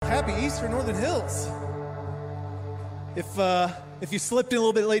Happy Easter, Northern Hills. If you slipped in a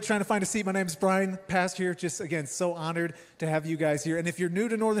little bit late trying to find a seat, my name is Brian, pastor here. Just, again, so honored to have you guys here. And if you're new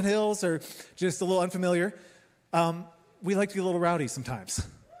to Northern Hills or just a little unfamiliar, we like to get a little rowdy sometimes.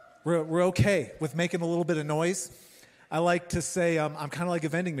 We're okay with making a little bit of noise. I like to say I'm kind of like a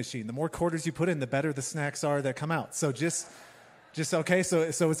vending machine. The more quarters you put in, the better the snacks are that come out. So just okay, so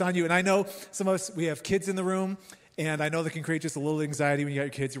it's on you. And I know some of us, we have kids in the room, and I know that can create just a little anxiety when you got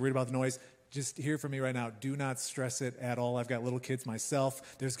your kids, you're worried about the noise. Just hear from me right now. Do not stress it at all. I've got little kids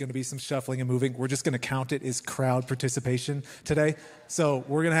myself. There's going to be some shuffling and moving. We're just going to count it as crowd participation today. So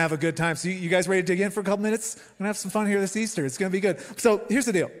we're going to have a good time. So you guys ready to dig in for a couple minutes? We're going to have some fun here this Easter. It's going to be good. So here's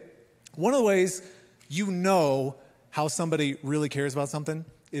the deal. One of the ways you know how somebody really cares about something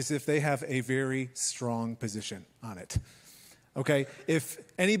is if they have a very strong position on it. Okay, if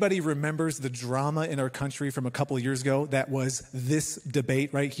anybody remembers the drama in our country from a couple of years ago, that was this debate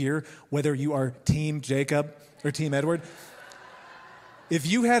right here, whether you are Team Jacob or Team Edward. If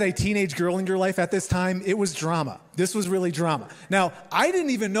you had a teenage girl in your life at this time, it was drama. This was really drama. Now, I didn't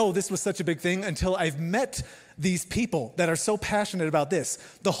even know this was such a big thing until I've met these people that are so passionate about this.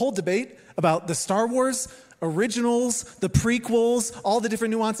 The whole debate about the Star Wars originals, the prequels, all the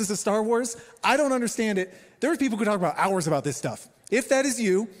different nuances of Star Wars, I don't understand it. There are people who talk about hours about this stuff. If that is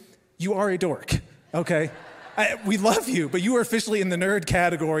you, you are a dork, okay? We love you, but you are officially in the nerd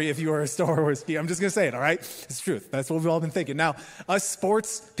category if you are a Star Wars geek. I'm just going to say it, all right? It's the truth. That's what we've all been thinking. Now, us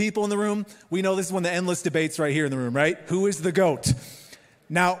sports people in the room, we know this is one of the endless debates right here in the room, right? Who is the GOAT?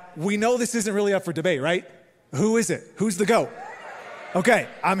 Now, we know this isn't really up for debate, right? Who is it? Who's the GOAT? Okay,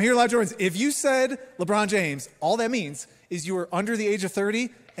 I'm here, Loud Jordans. If you said LeBron James, all that means is you are under the age of 30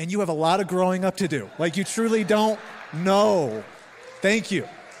 and you have a lot of growing up to do. Like, you truly don't know. Thank you.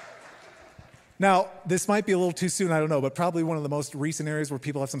 Now, this might be a little too soon, I don't know, but probably one of the most recent areas where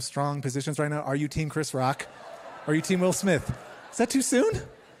people have some strong positions right now. Are you Team Chris Rock? Are you Team Will Smith? Is that too soon?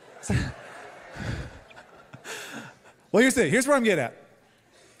 Well, here's the thing. Here's where I'm getting at.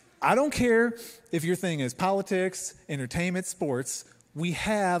 I don't care if your thing is politics, entertainment, sports. We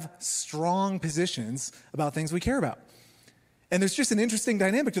have strong positions about things we care about. And there's just an interesting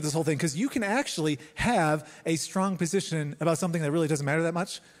dynamic to this whole thing because you can actually have a strong position about something that really doesn't matter that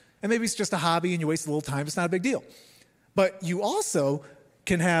much. And maybe it's just a hobby and you waste a little time. It's not a big deal. But you also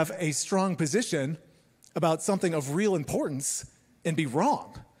can have a strong position about something of real importance and be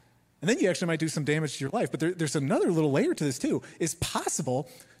wrong. And then you actually might do some damage to your life. But there's another little layer to this too. It's possible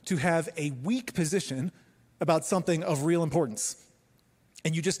to have a weak position about something of real importance.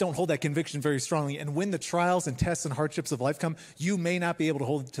 And you just don't hold that conviction very strongly. And when the trials and tests and hardships of life come, you may not be able to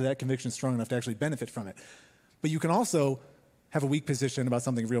hold to that conviction strong enough to actually benefit from it. But you can also have a weak position about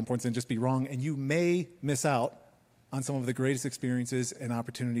something of real importance and just be wrong. And you may miss out on some of the greatest experiences and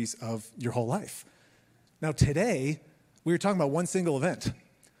opportunities of your whole life. Now, today, we were talking about one single event,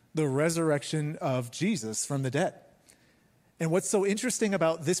 the resurrection of Jesus from the dead. And what's so interesting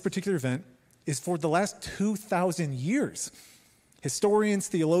about this particular event is for the last 2,000 years, historians,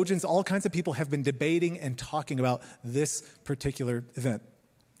 theologians, all kinds of people have been debating and talking about this particular event.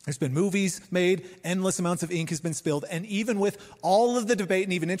 There's been movies made, endless amounts of ink has been spilled, and even with all of the debate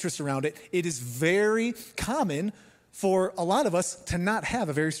and even interest around it, it is very common for a lot of us to not have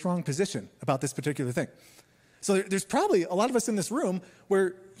a very strong position about this particular thing. So there's probably a lot of us in this room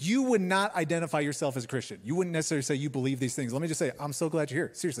where you would not identify yourself as a Christian. You wouldn't necessarily say you believe these things. Let me just say, I'm so glad you're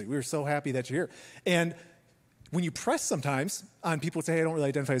here. Seriously, we're so happy that you're here. And when you press sometimes on people who say, hey, I don't really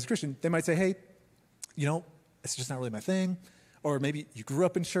identify as a Christian, they might say, hey, you know, it's just not really my thing. Or maybe you grew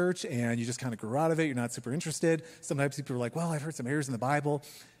up in church and you just kind of grew out of it. You're not super interested. Sometimes people are like, well, I've heard some errors in the Bible.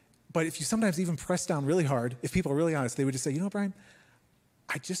 But if you sometimes even press down really hard, if people are really honest, they would just say, you know, Brian,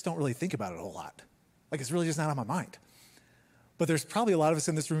 I just don't really think about it a whole lot. Like, it's really just not on my mind. But there's probably a lot of us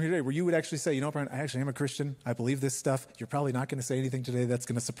in this room here today where you would actually say, you know, Brian, I actually am a Christian. I believe this stuff. You're probably not going to say anything today that's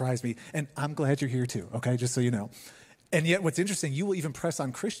going to surprise me. And I'm glad you're here too, okay, just so you know. And yet what's interesting, you will even press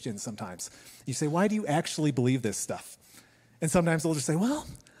on Christians sometimes. You say, why do you actually believe this stuff? And sometimes they'll just say, well,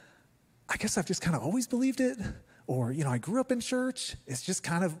 I guess I've just kind of always believed it. Or, you know, I grew up in church. It's just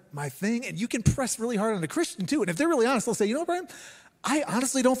kind of my thing. And you can press really hard on a Christian too. And if they're really honest, they'll say, you know, Brian, I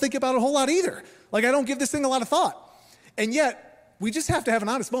honestly don't think about it a whole lot either. Like, I don't give this thing a lot of thought. And yet, we just have to have an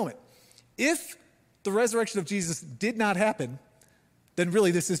honest moment. If the resurrection of Jesus did not happen, then really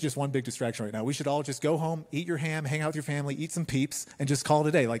this is just one big distraction right now. We should all just go home, eat your ham, hang out with your family, eat some Peeps, and just call it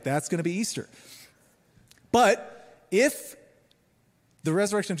a day. Like, that's going to be Easter. But if the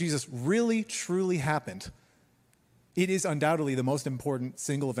resurrection of Jesus really, truly happened, It is undoubtedly the most important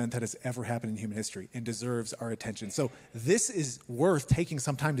single event that has ever happened in human history and deserves our attention. So this is worth taking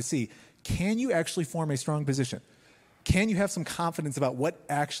some time to see. Can you actually form a strong position? Can you have some confidence about what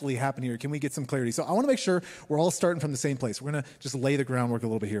actually happened here? Can we get some clarity? So I want to make sure we're all starting from the same place. We're going to just lay the groundwork a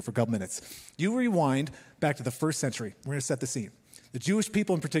little bit here for a couple minutes. You rewind back to the first century. We're going to set the scene. The Jewish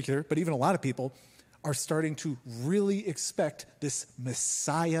people in particular, but even a lot of people, are starting to really expect this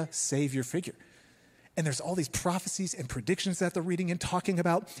Messiah Savior figure. And there's all these prophecies and predictions that they're reading and talking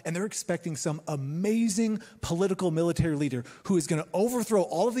about, and they're expecting some amazing political military leader who is going to overthrow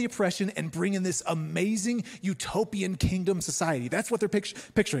all of the oppression and bring in this amazing utopian kingdom society. That's what they're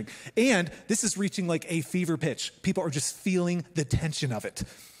picturing. And this is reaching like a fever pitch. People are just feeling the tension of it.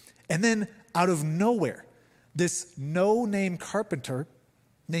 And then out of nowhere, this no-name carpenter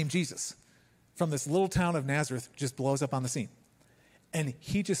named Jesus from this little town of Nazareth just blows up on the scene. And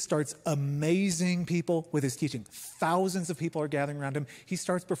he just starts amazing people with his teaching. Thousands of people are gathering around him. He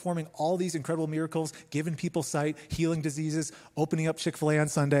starts performing all these incredible miracles, giving people sight, healing diseases, opening up Chick-fil-A on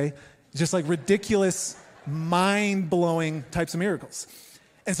Sunday. Just like ridiculous, mind-blowing types of miracles.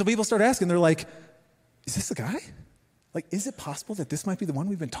 And so people start asking, they're like, is this the guy? Like, is it possible that this might be the one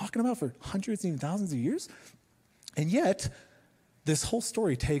we've been talking about for hundreds, even thousands of years? And yet, this whole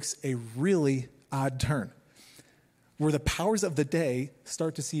story takes a really odd turn, where the powers of the day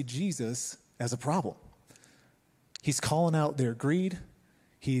start to see Jesus as a problem. He's calling out their greed.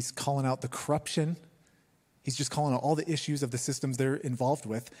 He's calling out the corruption. He's just calling out all the issues of the systems they're involved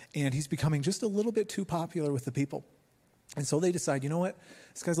with. And he's becoming just a little bit too popular with the people. And so they decide, you know what?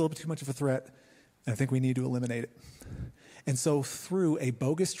 This guy's a little bit too much of a threat. And I think we need to eliminate it. And so through a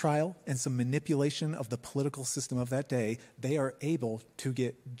bogus trial and some manipulation of the political system of that day, they are able to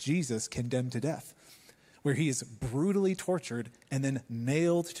get Jesus condemned to death, where he is brutally tortured and then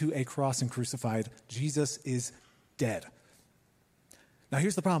nailed to a cross and crucified. Jesus is dead. Now,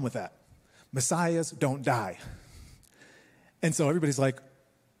 here's the problem with that. Messiahs don't die. And so everybody's like,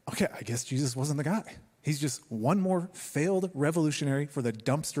 okay, I guess Jesus wasn't the guy. He's just one more failed revolutionary for the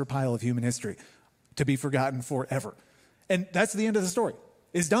dumpster pile of human history to be forgotten forever. And that's the end of the story.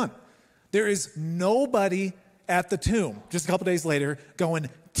 It's done. There is nobody at the tomb just a couple days later going,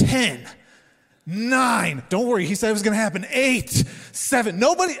 10, 9, don't worry, he said it was going to happen, 8, 7,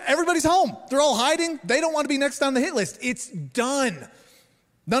 nobody, everybody's home. They're all hiding. They don't want to be next on the hit list. It's done.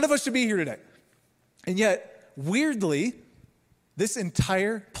 None of us should be here today. And yet, weirdly, this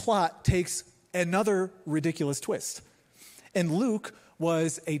entire plot takes another ridiculous twist. And Luke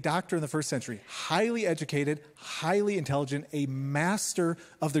was a doctor in the first century, highly educated, highly intelligent, a master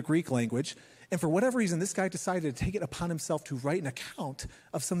of the Greek language. And for whatever reason, this guy decided to take it upon himself to write an account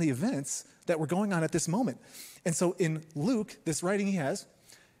of some of the events that were going on at this moment. And so in Luke, this writing he has,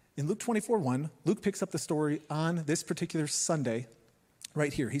 in Luke 24:1, Luke picks up the story on this particular Sunday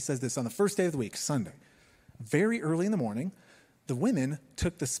right here. He says this: on the first day of the week, Sunday, very early in the morning, the women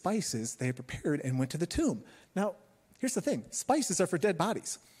took the spices they had prepared and went to the tomb. Now, here's the thing. Spices are for dead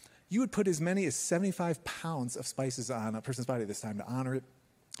bodies. You would put as many as 75 pounds of spices on a person's body this time to honor it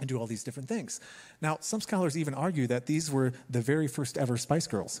and do all these different things. Now, some scholars even argue that these were the very first ever Spice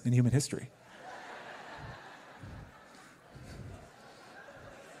Girls in human history.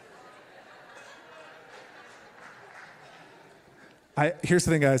 Here's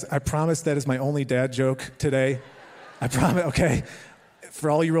the thing, guys. I promise that is my only dad joke today. I promise, okay?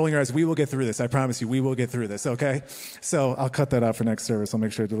 For all you rolling your eyes, we will get through this. I promise you, we will get through this, okay? So I'll cut that out for next service. I'll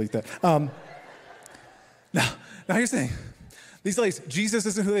make sure to delete that. Now here's the thing. These ladies, Jesus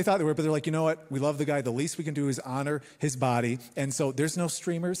isn't who they thought they were, but they're like, you know what? We love the guy. The least we can do is honor his body. And so there's no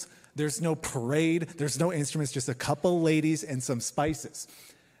streamers. There's no parade. There's no instruments, just a couple ladies and some spices.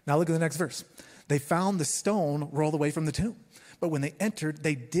 Now look at the next verse. They found the stone rolled away from the tomb. But when they entered,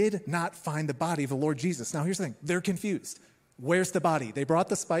 they did not find the body of the Lord Jesus. Now here's the thing. They're confused. Where's the body? They brought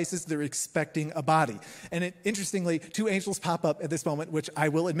the spices. They're expecting a body. And interestingly, two angels pop up at this moment, which I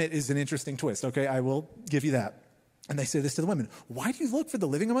will admit is an interesting twist, okay? I will give you that. And they say this to the women: why do you look for the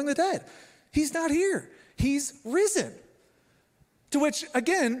living among the dead? He's not here. He's risen. To which,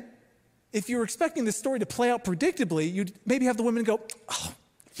 again, if you were expecting this story to play out predictably, you'd maybe have the women go, oh,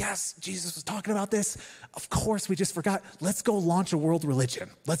 yes, Jesus was talking about this. Of course, we just forgot. Let's go launch a world religion.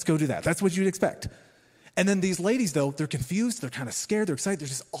 Let's go do that. That's what you'd expect. And then these ladies, though, they're confused. They're kind of scared. They're excited. There's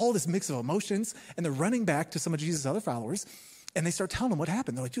just all this mix of emotions. And they're running back to some of Jesus' other followers. And they start telling them what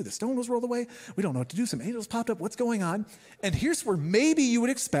happened. They're like, dude, the stone was rolled away. We don't know what to do. Some angels popped up. What's going on? And here's where maybe you would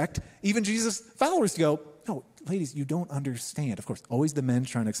expect even Jesus' followers to go, no, ladies, you don't understand. Of course, always the men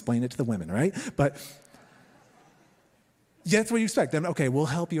trying to explain it to the women, right? But yeah, that's what you expect. Them, okay, we'll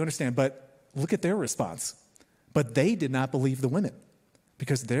help you understand. But look at their response. But they did not believe the women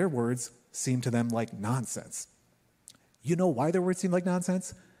because their words seemed to them like nonsense. You know why their words seem like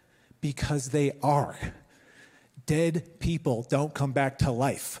nonsense? Because they are. Dead people don't come back to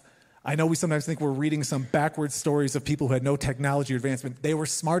life. I know we sometimes think we're reading some backwards stories of people who had no technology or advancement. They were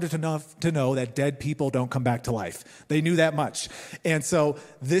smart enough to know that dead people don't come back to life. They knew that much. And so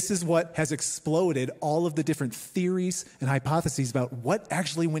this is what has exploded all of the different theories and hypotheses about what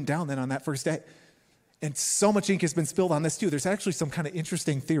actually went down then on that first day. And so much ink has been spilled on this too. There's actually some kind of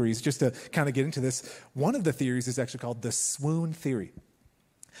interesting theories, just to kind of get into this. One of the theories is actually called the swoon theory.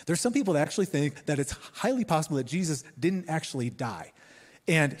 There's some people that actually think that it's highly possible that Jesus didn't actually die.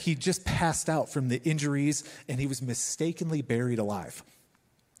 And he just passed out from the injuries, and he was mistakenly buried alive.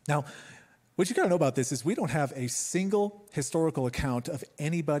 Now, what you got to know about this is we don't have a single historical account of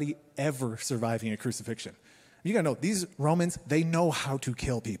anybody ever surviving a crucifixion. You got to know, these Romans, they know how to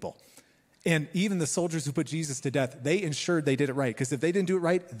kill people. And even the soldiers who put Jesus to death, they ensured they did it right. Because if they didn't do it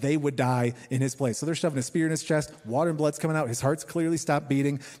right, they would die in his place. So they're shoving a spear in his chest, water and blood's coming out, his heart's clearly stopped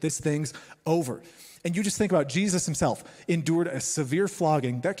beating, this thing's over. And you just think about Jesus himself endured a severe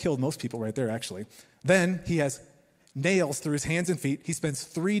flogging. That killed most people right there, actually. Then he has nails through his hands and feet. He spends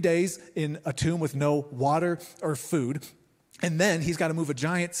 3 days in a tomb with no water or food. And then he's got to move a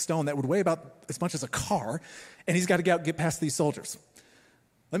giant stone that would weigh about as much as a car. And he's got to get past these soldiers.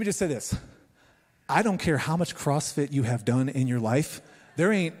 Let me just say this. I don't care how much CrossFit you have done in your life.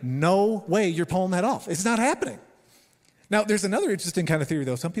 There ain't no way you're pulling that off. It's not happening. Now, there's another interesting kind of theory,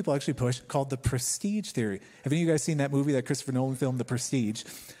 though, some people actually push, called the prestige theory. Have any of you guys seen that movie that Christopher Nolan filmed, The Prestige?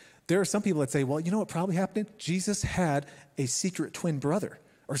 There are some people that say, well, you know what probably happened? Jesus had a secret twin brother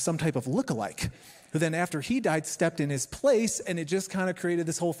or some type of lookalike who then after he died stepped in his place, and it just kind of created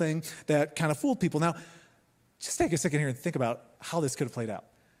this whole thing that kind of fooled people. Now, just take a second here and think about how this could have played out.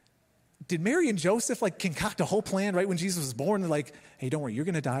 Did Mary and Joseph concoct a whole plan right when Jesus was born? They're like, hey, don't worry, you're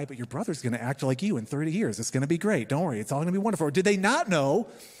going to die, but your brother's going to act like you in 30 years. It's going to be great. Don't worry, it's all going to be wonderful. Or did they not know?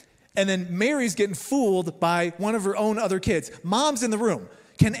 And then Mary's getting fooled by one of her own other kids. Mom's in the room.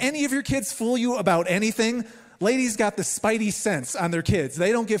 Can any of your kids fool you about anything? Ladies got the spidey sense on their kids.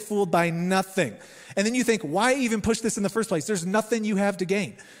 They don't get fooled by nothing. And then you think, why even push this in the first place? There's nothing you have to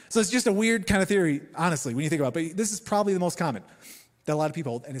gain. So it's just a weird kind of theory, honestly, when you think about it. But this is probably the most common that a lot of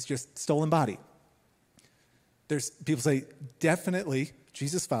people hold, and it's just stolen body. There's people say, definitely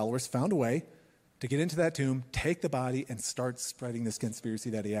Jesus' followers found a way to get into that tomb, take the body, and start spreading this conspiracy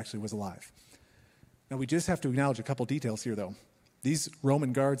that he actually was alive. Now, we just have to acknowledge a couple details here, though. These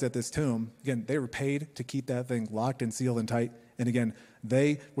Roman guards at this tomb, again, they were paid to keep that thing locked and sealed and tight. And again,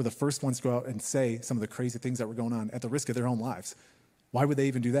 they were the first ones to go out and say some of the crazy things that were going on at the risk of their own lives. Why would they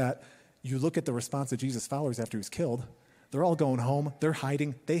even do that? You look at the response of Jesus' followers after he was killed. They're all going home. They're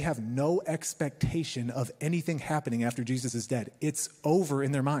hiding. They have no expectation of anything happening after Jesus is dead. It's over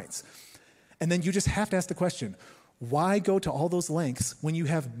in their minds. And then you just have to ask the question, why go to all those lengths when you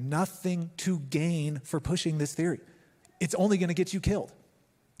have nothing to gain for pushing this theory? It's only going to get you killed.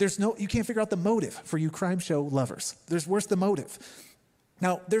 You can't figure out the motive for you crime show lovers. Where's the motive?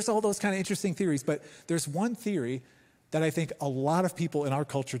 Now, there's all those kind of interesting theories, but there's one theory that I think a lot of people in our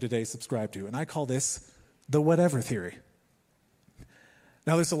culture today subscribe to, and I call this the whatever theory.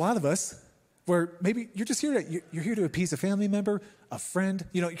 Now, there's a lot of us where maybe you're just here to appease a family member, a friend.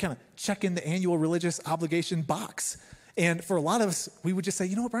 You kind of check in the annual religious obligation box. And for a lot of us, we would just say,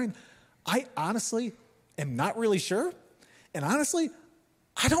 you know what, Brian, I honestly am not really sure. And honestly,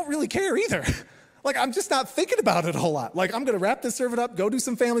 I don't really care either. I'm just not thinking about it a whole lot. I'm going to wrap this, serve it up, go do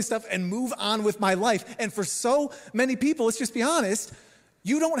some family stuff, and move on with my life. And for so many people, let's just be honest,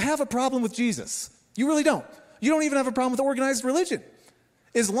 you don't have a problem with Jesus. You really don't. You don't even have a problem with organized religion.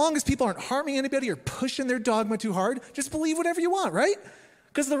 As long as people aren't harming anybody or pushing their dogma too hard, just believe whatever you want, right?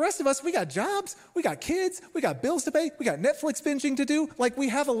 Because the rest of us, we got jobs, we got kids, we got bills to pay, we got Netflix binging to do. We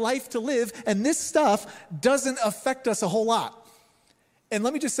have a life to live, and this stuff doesn't affect us a whole lot. And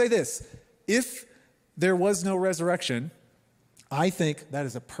let me just say this. If there was no resurrection, I think that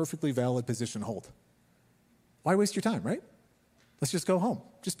is a perfectly valid position to hold. Why waste your time, right? Let's just go home.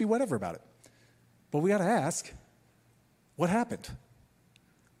 Just be whatever about it. But we got to ask, what happened?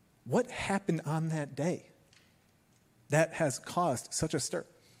 What happened on that day that has caused such a stir?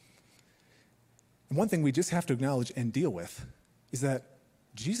 And one thing we just have to acknowledge and deal with is that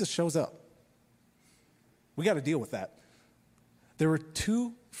Jesus shows up. We got to deal with that. There were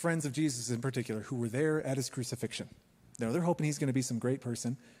two friends of Jesus in particular who were there at his crucifixion. Now, they're hoping he's going to be some great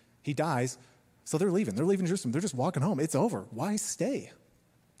person. He dies, so they're leaving. They're leaving Jerusalem. They're just walking home. It's over. Why stay?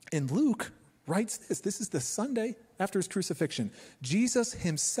 And Luke writes this. This is the Sunday after his crucifixion. Jesus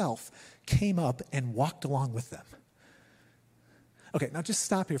himself came up and walked along with them. Okay, now just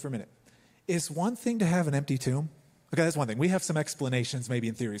stop here for a minute. Is one thing to have an empty tomb? Okay, that's one thing. We have some explanations, maybe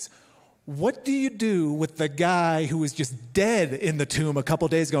in theories. What do you do with the guy who was just dead in the tomb a couple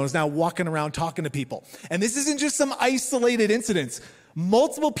days ago and is now walking around talking to people? And this isn't just some isolated incidents.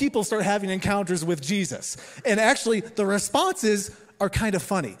 Multiple people start having encounters with Jesus. And actually, the responses are kind of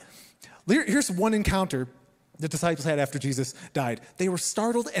funny. Here's one encounter the disciples had after Jesus died. They were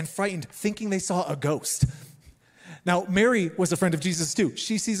startled and frightened, thinking they saw a ghost. Now, Mary was a friend of Jesus too.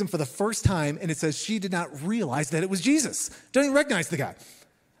 She sees him for the first time, and it says she did not realize that it was Jesus. Doesn't even recognize the guy.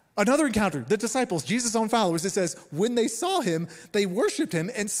 Another encounter, the disciples, Jesus' own followers, it says, when they saw him, they worshiped him,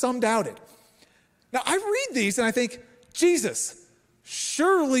 and some doubted. Now, I read these, and I think, Jesus,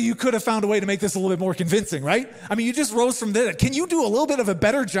 surely you could have found a way to make this a little bit more convincing, right? I mean, you just rose from the dead. Can you do a little bit of a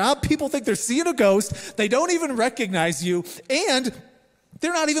better job? People think they're seeing a ghost. They don't even recognize you, and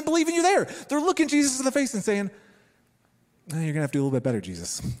they're not even believing you're there. They're looking Jesus in the face and saying, you're going to have to do a little bit better,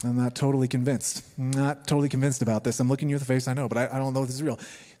 Jesus. I'm not totally convinced. I'm not totally convinced about this. I'm looking you in the face, I know, but I don't know if this is real.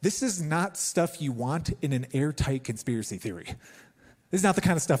 This is not stuff you want in an airtight conspiracy theory. This is not the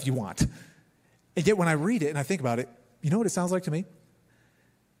kind of stuff you want. And yet when I read it and I think about it, you know what it sounds like to me?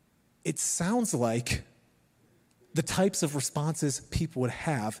 It sounds like the types of responses people would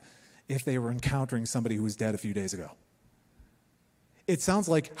have if they were encountering somebody who was dead a few days ago. It sounds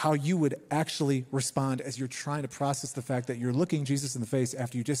like how you would actually respond as you're trying to process the fact that you're looking Jesus in the face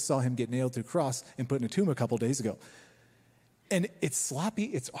after you just saw him get nailed to a cross and put in a tomb a couple days ago. And it's sloppy,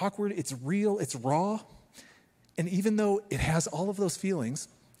 it's awkward, it's real, it's raw. And even though it has all of those feelings,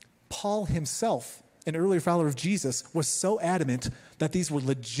 Paul himself, an earlier follower of Jesus, was so adamant that these were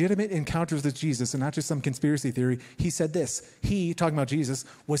legitimate encounters with Jesus and not just some conspiracy theory. He said this, he, talking about Jesus,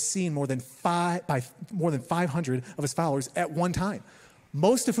 was seen by more than 500 of his followers at one time,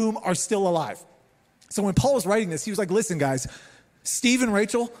 most of whom are still alive. So when Paul was writing this, he was like, listen, guys, Steve and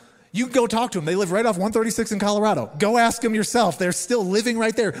Rachel, you can go talk to them. They live right off 136 in Colorado. Go ask them yourself. They're still living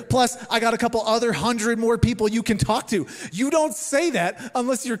right there. Plus, I got a couple other 100 more people you can talk to. You don't say that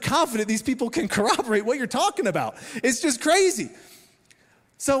unless you're confident these people can corroborate what you're talking about. It's just crazy.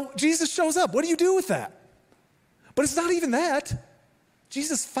 So Jesus shows up. What do you do with that? But it's not even that.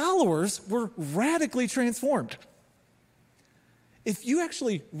 Jesus' followers were radically transformed. If you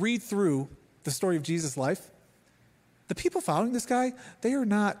actually read through the story of Jesus' life, the people following this guy, they are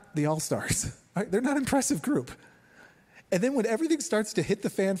not the all-stars. Right? They're not an impressive group. And then when everything starts to hit the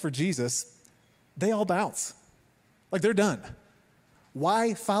fan for Jesus, they all bounce. Like they're done.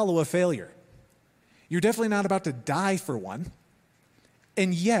 Why follow a failure? You're definitely not about to die for one.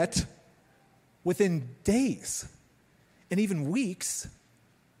 And yet, within days and even weeks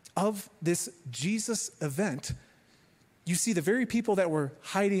of this Jesus event, you see the very people that were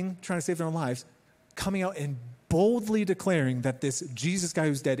hiding, trying to save their own lives, coming out and boldly declaring that this Jesus guy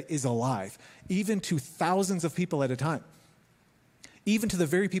who's dead is alive, even to thousands of people at a time, even to the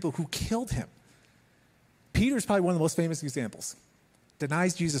very people who killed him. Peter's probably one of the most famous examples.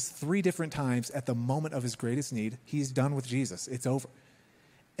 Denies Jesus 3 different times at the moment of his greatest need. He's done with Jesus. It's over.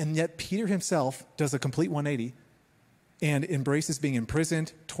 And yet Peter himself does a complete 180 and embraces being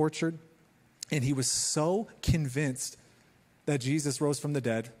imprisoned, tortured, and he was so convinced that Jesus rose from the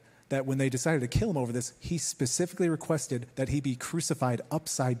dead that when they decided to kill him over this, he specifically requested that he be crucified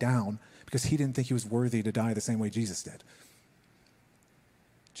upside down because he didn't think he was worthy to die the same way Jesus did.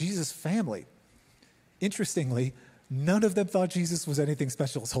 Jesus' family, interestingly, none of them thought Jesus was anything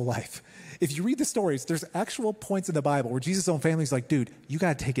special his whole life. If you read the stories, there's actual points in the Bible where Jesus' own family's like, dude, you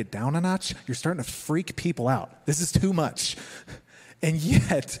got to take it down a notch. You're starting to freak people out. This is too much. And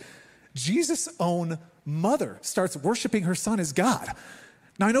yet, Jesus' own mother starts worshiping her son as God.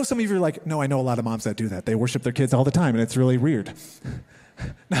 Now, I know some of you are like, no, I know a lot of moms that do that. They worship their kids all the time, and it's really weird.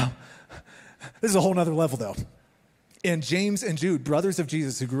 Now, this is a whole nother level, though. And James and Jude, brothers of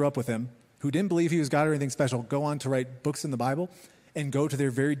Jesus who grew up with him, who didn't believe he was God or anything special, go on to write books in the Bible and go to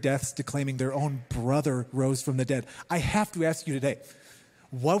their very deaths declaiming their own brother rose from the dead. I have to ask you today,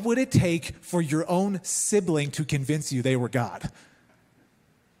 what would it take for your own sibling to convince you they were God?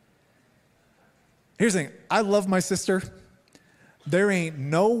 Here's the thing. I love my sister. There ain't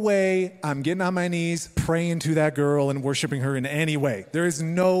no way I'm getting on my knees praying to that girl and worshiping her in any way. There is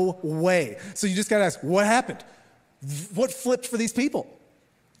no way. So you just got to ask, what happened? What flipped for these people?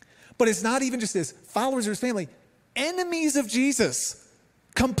 But it's not even just this. Followers of his family, enemies of Jesus,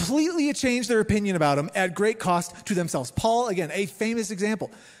 completely changed their opinion about him at great cost to themselves. Paul, again, a famous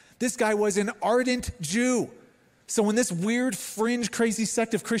example. This guy was an ardent Jew, So when this weird, fringe, crazy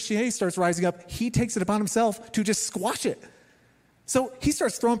sect of Christianity starts rising up, he takes it upon himself to just squash it. So he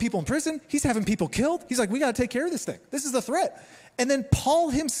starts throwing people in prison. He's having people killed. He's like, we got to take care of this thing. This is a threat. And then Paul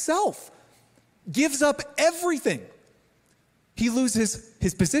himself gives up everything. He loses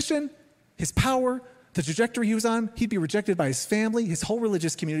his position, his power, the trajectory he was on. He'd be rejected by his family, his whole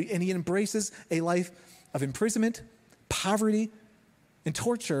religious community, and he embraces a life of imprisonment, poverty, and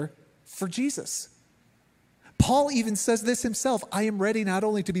torture for Jesus. Paul even says this himself, I am ready not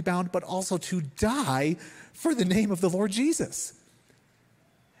only to be bound, but also to die for the name of the Lord Jesus.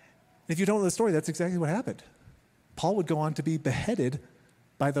 And if you don't know the story, that's exactly what happened. Paul would go on to be beheaded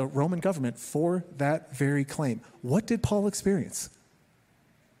by the Roman government for that very claim. What did Paul experience?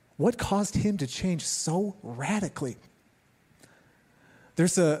 What caused him to change so radically?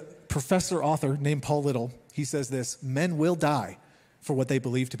 There's a professor author named Paul Little. He says this, men will die for what they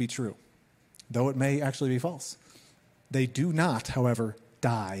believe to be true, though it may actually be false. They do not, however,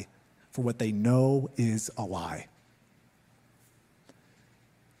 die for what they know is a lie.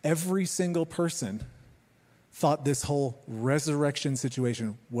 Every single person thought this whole resurrection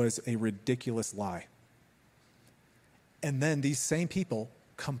situation was a ridiculous lie. And then these same people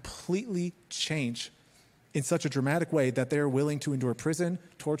completely change in such a dramatic way that they're willing to endure prison,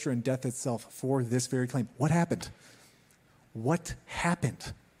 torture, and death itself for this very claim. What happened? What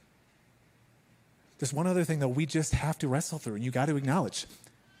happened? There's one other thing that we just have to wrestle through, and you got to acknowledge.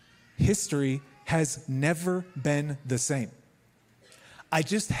 History has never been the same. I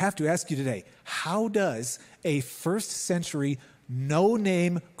just have to ask you today, how does a first century,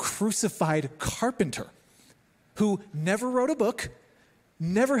 no-name, crucified carpenter who never wrote a book,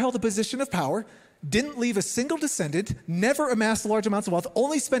 never held a position of power, didn't leave a single descendant, never amassed large amounts of wealth,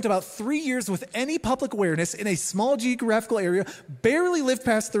 only spent about 3 years with any public awareness in a small geographical area, barely lived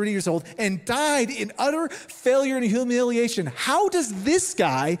past 30 years old, and died in utter failure and humiliation? How does this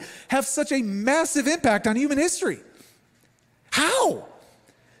guy have such a massive impact on human history? How?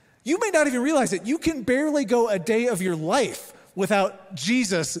 You may not even realize it. You can barely go a day of your life without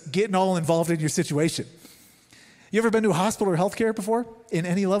Jesus getting all involved in your situation. You ever been to a hospital or healthcare before in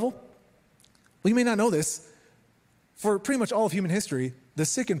any level? Well, you may not know this. For pretty much all of human history, the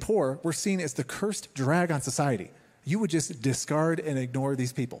sick and poor were seen as the cursed drag on society. You would just discard and ignore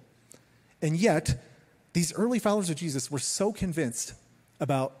these people. And yet, these early followers of Jesus were so convinced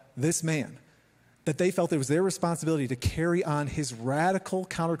about this man that they felt it was their responsibility to carry on his radical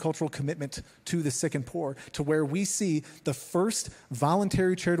countercultural commitment to the sick and poor, to where we see the first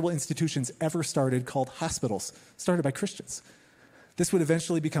voluntary charitable institutions ever started, called hospitals, started by Christians. This would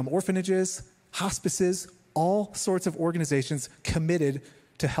eventually become orphanages, hospices, all sorts of organizations committed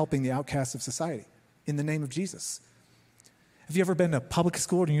to helping the outcasts of society in the name of Jesus. Have you ever been to public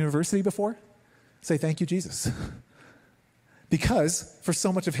school or university before? Say, thank you, Jesus. Because for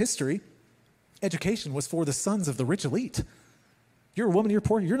so much of history, education was for the sons of the rich elite. You're a woman, you're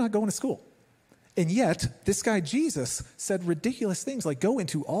poor, you're not going to school. And yet, this guy Jesus said ridiculous things like, go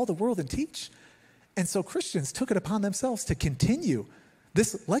into all the world and teach. And so Christians took it upon themselves to continue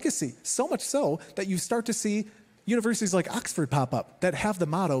this legacy, so much so that you start to see universities like Oxford pop up that have the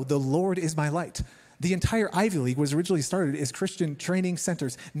motto, the Lord is my light. The entire Ivy League was originally started as Christian training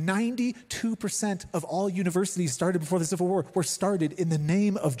centers. 92% of all universities started before the Civil War were started in the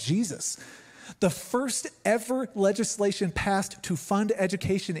name of Jesus. The first ever legislation passed to fund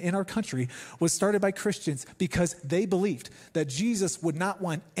education in our country was started by Christians because they believed that Jesus would not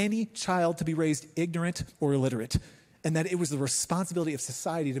want any child to be raised ignorant or illiterate, and that it was the responsibility of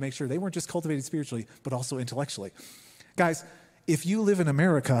society to make sure they weren't just cultivated spiritually, but also intellectually. Guys, if you live in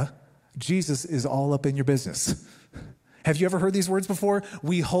America, Jesus is all up in your business. Have you ever heard these words before?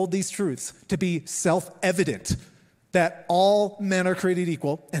 We hold these truths to be self-evident, that all men are created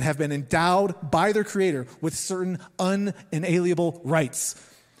equal and have been endowed by their Creator with certain unalienable rights.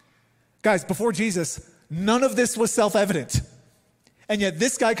 Guys, before Jesus, none of this was self-evident. And yet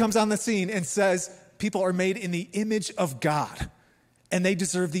this guy comes on the scene and says people are made in the image of God, and they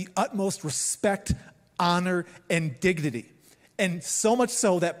deserve the utmost respect, honor, and dignity. And so much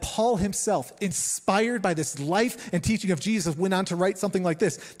so that Paul himself, inspired by this life and teaching of Jesus, went on to write something like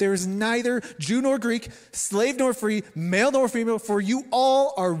this. There is neither Jew nor Greek, slave nor free, male nor female, for you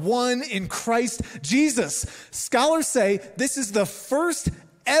all are one in Christ Jesus. Scholars say this is the first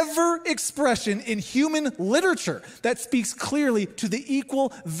ever expression in human literature that speaks clearly to the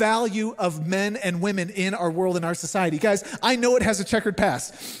equal value of men and women in our world and our society. Guys, I know it has a checkered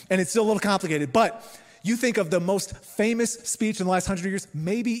past, and it's still a little complicated, but you think of the most famous speech in the last 100 years,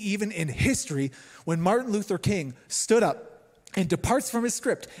 maybe even in history, when Martin Luther King stood up and departs from his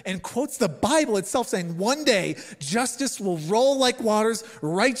script and quotes the Bible itself saying, one day justice will roll like waters,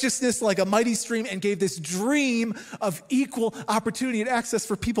 righteousness like a mighty stream, and gave this dream of equal opportunity and access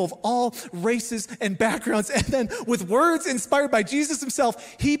for people of all races and backgrounds. And then with words inspired by Jesus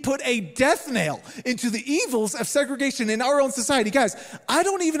himself, he put a death nail into the evils of segregation in our own society. Guys, I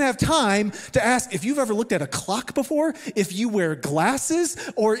don't even have time to ask if you've ever looked at a clock before, if you wear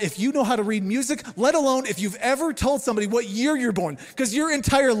glasses, or if you know how to read music, let alone if you've ever told somebody what year you're born, because your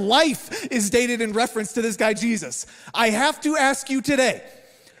entire life is dated in reference to this guy Jesus. I have to ask you today,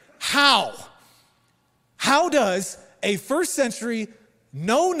 how does a first century,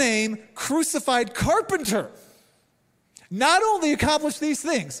 no-name, crucified carpenter not only accomplish these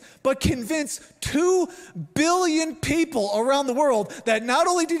things, but convince 2 billion people around the world that not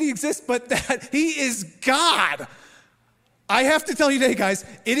only did he exist, but that he is God? I have to tell you today, guys,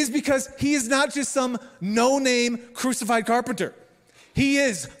 it is because he is not just some no-name crucified carpenter. He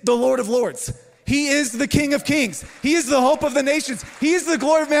is the Lord of Lords. He is the King of Kings. He is the hope of the nations. He is the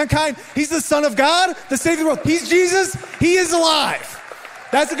glory of mankind. He's the Son of God, the Savior of the world. He's Jesus. He is alive.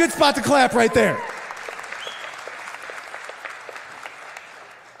 That's a good spot to clap right there.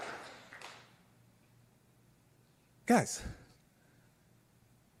 Guys,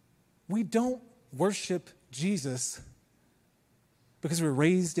 we don't worship Jesus because we're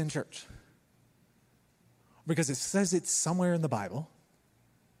raised in church, because it says it's somewhere in the Bible.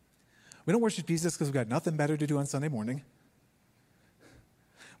 We don't worship Jesus because we've got nothing better to do on Sunday morning.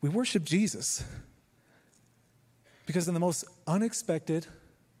 We worship Jesus because in the most unexpected,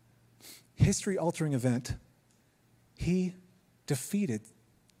 history-altering event, he defeated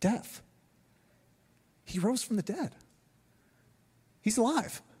death. He rose from the dead. He's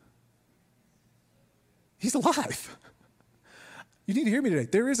alive. He's alive. You need to hear me today.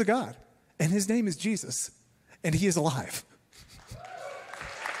 There is a God, and his name is Jesus, and he is alive.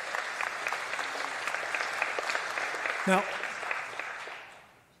 Now,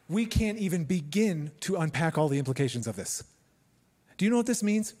 we can't even begin to unpack all the implications of this. Do you know what this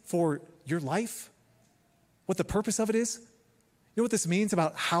means for your life? What the purpose of it is? You know what this means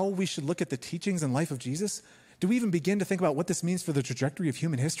about how we should look at the teachings and life of Jesus? Do we even begin to think about what this means for the trajectory of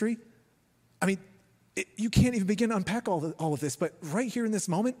human history? I mean, you can't even begin to unpack all of this, but right here in this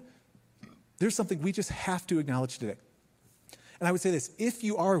moment, there's something we just have to acknowledge today. And I would say this, if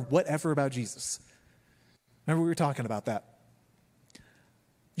you are whatever about Jesus, remember we were talking about that.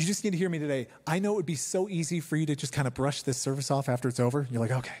 You just need to hear me today. I know it would be so easy for you to just kind of brush this service off after it's over. You're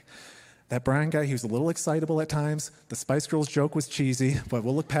like, okay, that Brian guy, he was a little excitable at times. The Spice Girls joke was cheesy, but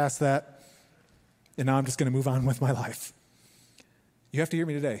we'll look past that. And now I'm just going to move on with my life. You have to hear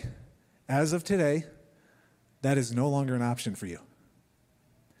me today. As of today, that is no longer an option for you.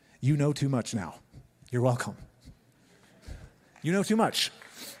 You know too much now. You're welcome. You know too much.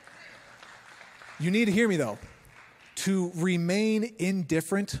 You need to hear me, though. To remain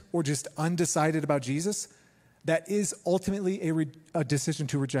indifferent or just undecided about Jesus, that is ultimately a decision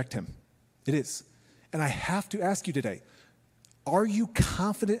to reject him. It is. And I have to ask you today, are you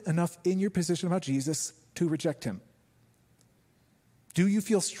confident enough in your position about Jesus to reject him? Do you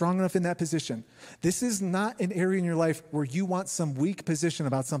feel strong enough in that position? This is not an area in your life where you want some weak position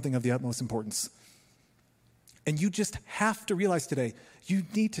about something of the utmost importance. And you just have to realize today, you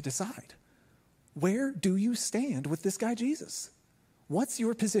need to decide. Where do you stand with this guy, Jesus? What's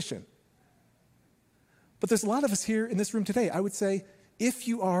your position? But there's a lot of us here in this room today, I would say, if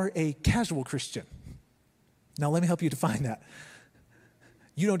you are a casual Christian. Now, let me help you define that.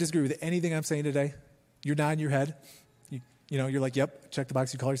 You don't disagree with anything I'm saying today. You're nodding your head. You're like, yep, check the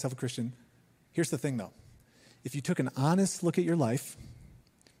box. You call yourself a Christian. Here's the thing, though. If you took an honest look at your life,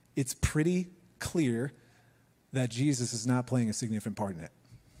 it's pretty clear that Jesus is not playing a significant part in it.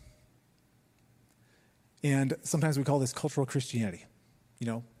 And sometimes we call this cultural Christianity.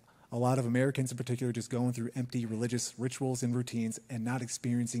 A lot of Americans in particular just going through empty religious rituals and routines and not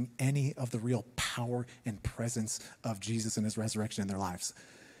experiencing any of the real power and presence of Jesus and his resurrection in their lives.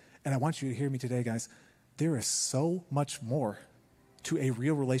 And I want you to hear me today, guys. There is so much more to a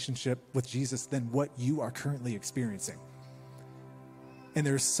real relationship with Jesus than what you are currently experiencing. And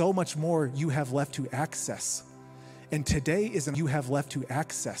there's so much more you have left to access. And today is you have left to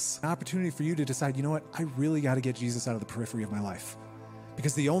access an opportunity for you to decide, you know what, I really got to get Jesus out of the periphery of my life.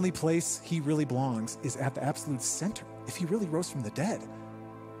 Because the only place he really belongs is at the absolute center. If he really rose from the dead,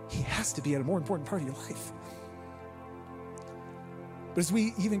 he has to be at a more important part of your life. But as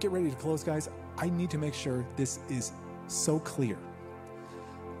we even get ready to close, guys, I need to make sure this is so clear.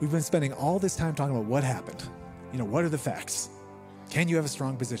 We've been spending all this time talking about what happened. What are the facts? Can you have a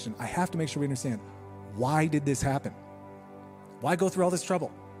strong position? I have to make sure we understand, why did this happen? Why go through all this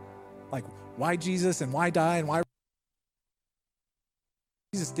trouble? Like, why Jesus and why die and why?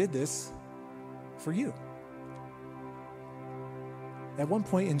 Jesus did this for you. At one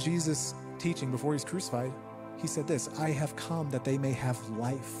point in Jesus' teaching before he's crucified, he said this, I have come that they may have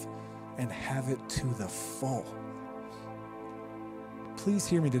life and have it to the full. Please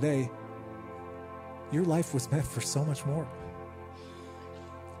hear me today. Your life was meant for so much more.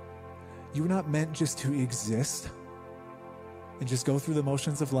 You were not meant just to exist and just go through the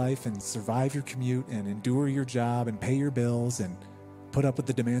motions of life and survive your commute and endure your job and pay your bills and put up with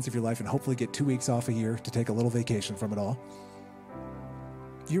the demands of your life and hopefully get 2 weeks off a year to take a little vacation from it all.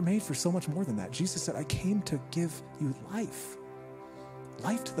 You're made for so much more than that. Jesus said, I came to give you life.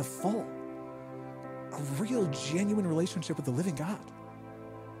 Life to the full. A real, genuine relationship with the living God.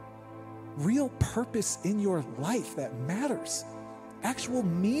 Real purpose in your life that matters. Actual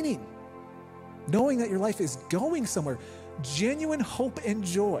meaning. Knowing that your life is going somewhere. Genuine hope and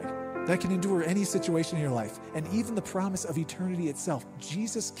joy that can endure any situation in your life. And even the promise of eternity itself.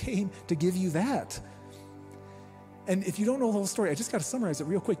 Jesus came to give you that. And if you don't know the whole story, I just got to summarize it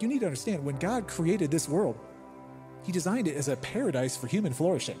real quick. You need to understand, when God created this world, he designed it as a paradise for human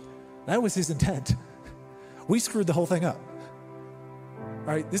flourishing. That was his intent. We screwed the whole thing up.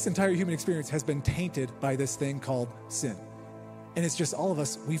 All right, this entire human experience has been tainted by this thing called sin. And it's just all of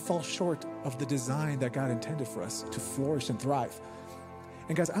us, we fall short of the design that God intended for us to flourish and thrive.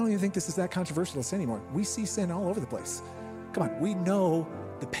 And guys, I don't even think this is that controversial to say anymore. We see sin all over the place. Come on, we know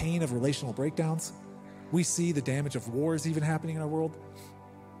the pain of relational breakdowns. We see the damage of wars even happening in our world.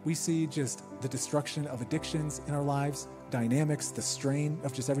 We see just the destruction of addictions in our lives, dynamics, the strain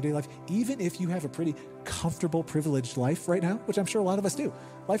of just everyday life. Even if you have a pretty comfortable, privileged life right now, which I'm sure a lot of us do,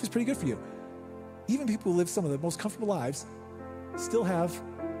 life is pretty good for you. Even people who live some of the most comfortable lives still have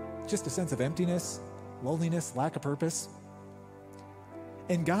just a sense of emptiness, loneliness, lack of purpose.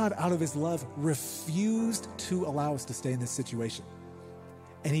 And God, out of his love, refused to allow us to stay in this situation.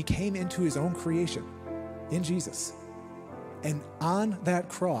 And he came into his own creation in Jesus. And on that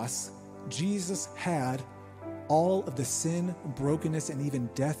cross, Jesus had all of the sin, brokenness, and even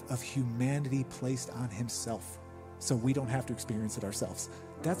death of humanity placed on himself, so we don't have to experience it ourselves.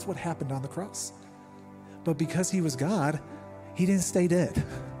 That's what happened on the cross. But because he was God, he didn't stay dead.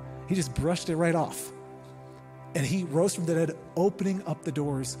 He just brushed it right off. And he rose from the dead, opening up the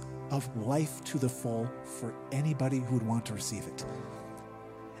doors of life to the full for anybody who would want to receive it.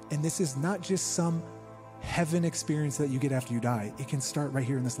 And this is not just some heaven experience that you get after you die. It can start right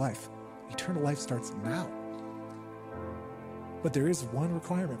here in this life. Eternal life starts now. But there is one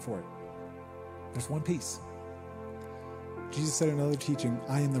requirement for it. There's one piece. Jesus said in another teaching,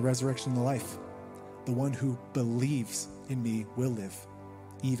 I am the resurrection and the life. The one who believes in me will live,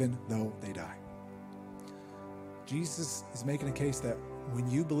 even though they die. Jesus is making a case that when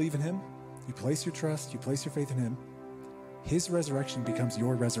you believe in him, you place your trust, you place your faith in him, his resurrection becomes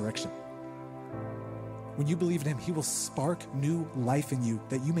your resurrection. When you believe in him, he will spark new life in you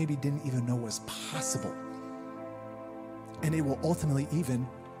that you maybe didn't even know was possible. And it will ultimately even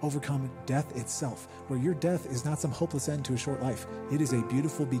overcome death itself, where your death is not some hopeless end to a short life. It is a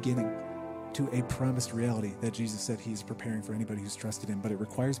beautiful beginning to a promised reality that Jesus said he's preparing for anybody who's trusted him. But it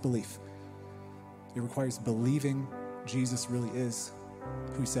requires belief. It requires believing Jesus really is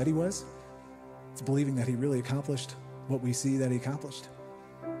who he said he was. It's believing that he really accomplished what we see that he accomplished.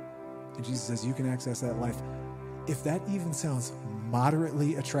 And Jesus says you can access that life. If that even sounds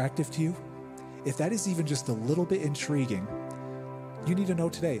moderately attractive to you, if that is even just a little bit intriguing, you need to know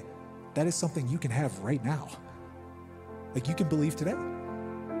today, that is something you can have right now. Like, you can believe today.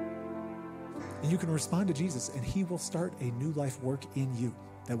 And you can respond to Jesus, and he will start a new life work in you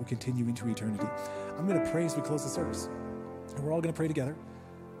that will continue into eternity. I'm going to pray as we close the service. And we're all going to pray together.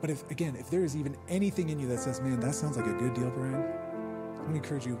 But if there is even anything in you that says, man, that sounds like a good deal, Brian, I'm going to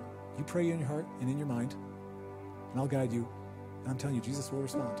encourage you. You pray in your heart and in your mind, and I'll guide you. And I'm telling you, Jesus will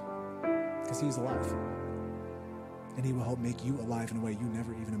respond because he is alive. And he will help make you alive in a way you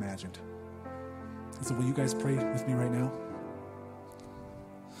never even imagined. And so will you guys pray with me right now?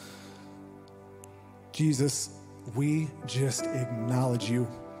 Jesus, we just acknowledge you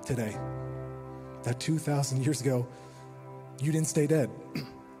today. That 2,000 years ago, you didn't stay dead.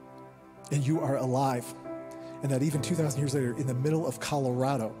 And you are alive. And that even 2,000 years later, in the middle of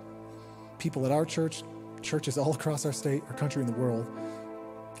Colorado, people at our church, churches all across our state, our country, and the world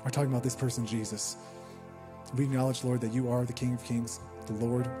are talking about this person, Jesus. We acknowledge, Lord, that you are the King of Kings, the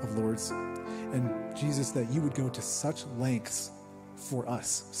Lord of Lords. And Jesus, that you would go to such lengths for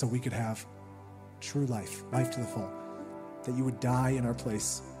us so we could have true life, life to the full. That you would die in our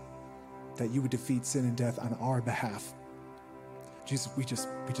place. That you would defeat sin and death on our behalf. Jesus, we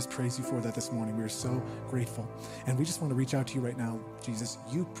just praise you for that this morning. We are so grateful. And we just want to reach out to you right now, Jesus.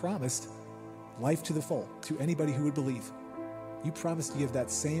 You promised life to the full to anybody who would believe. You promised to give that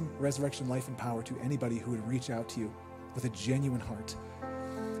same resurrection life and power to anybody who would reach out to you with a genuine heart.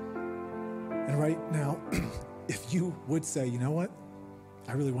 And right now, if you would say, you know what?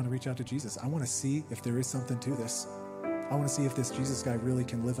 I really want to reach out to Jesus. I want to see if there is something to this. I want to see if this Jesus guy really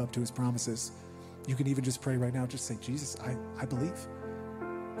can live up to his promises. You can even just pray right now. Just say, Jesus, I believe.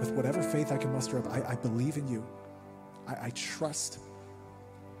 With whatever faith I can muster up, I believe in you. I trust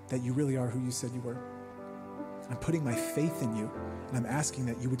that you really are who you said you were. I'm putting my faith in you, and I'm asking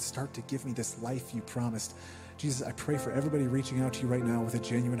that you would start to give me this life you promised. Jesus, I pray for everybody reaching out to you right now with a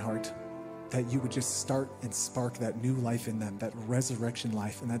genuine heart, that you would just start and spark that new life in them, that resurrection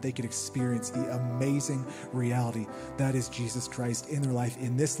life, and that they could experience the amazing reality that is Jesus Christ in their life,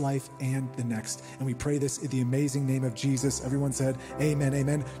 in this life and the next. And we pray this in the amazing name of Jesus. Everyone said, amen,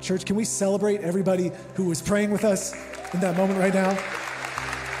 amen. Church, can we celebrate everybody who was praying with us in that moment right now?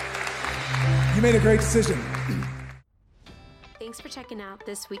 You made a great decision. Thanks for checking out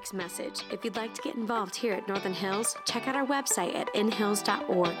this week's message. If you'd like to get involved here at Northern Hills, check out our website at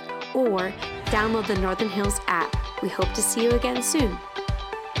inhills.org or download the Northern Hills app. We hope to see you again soon.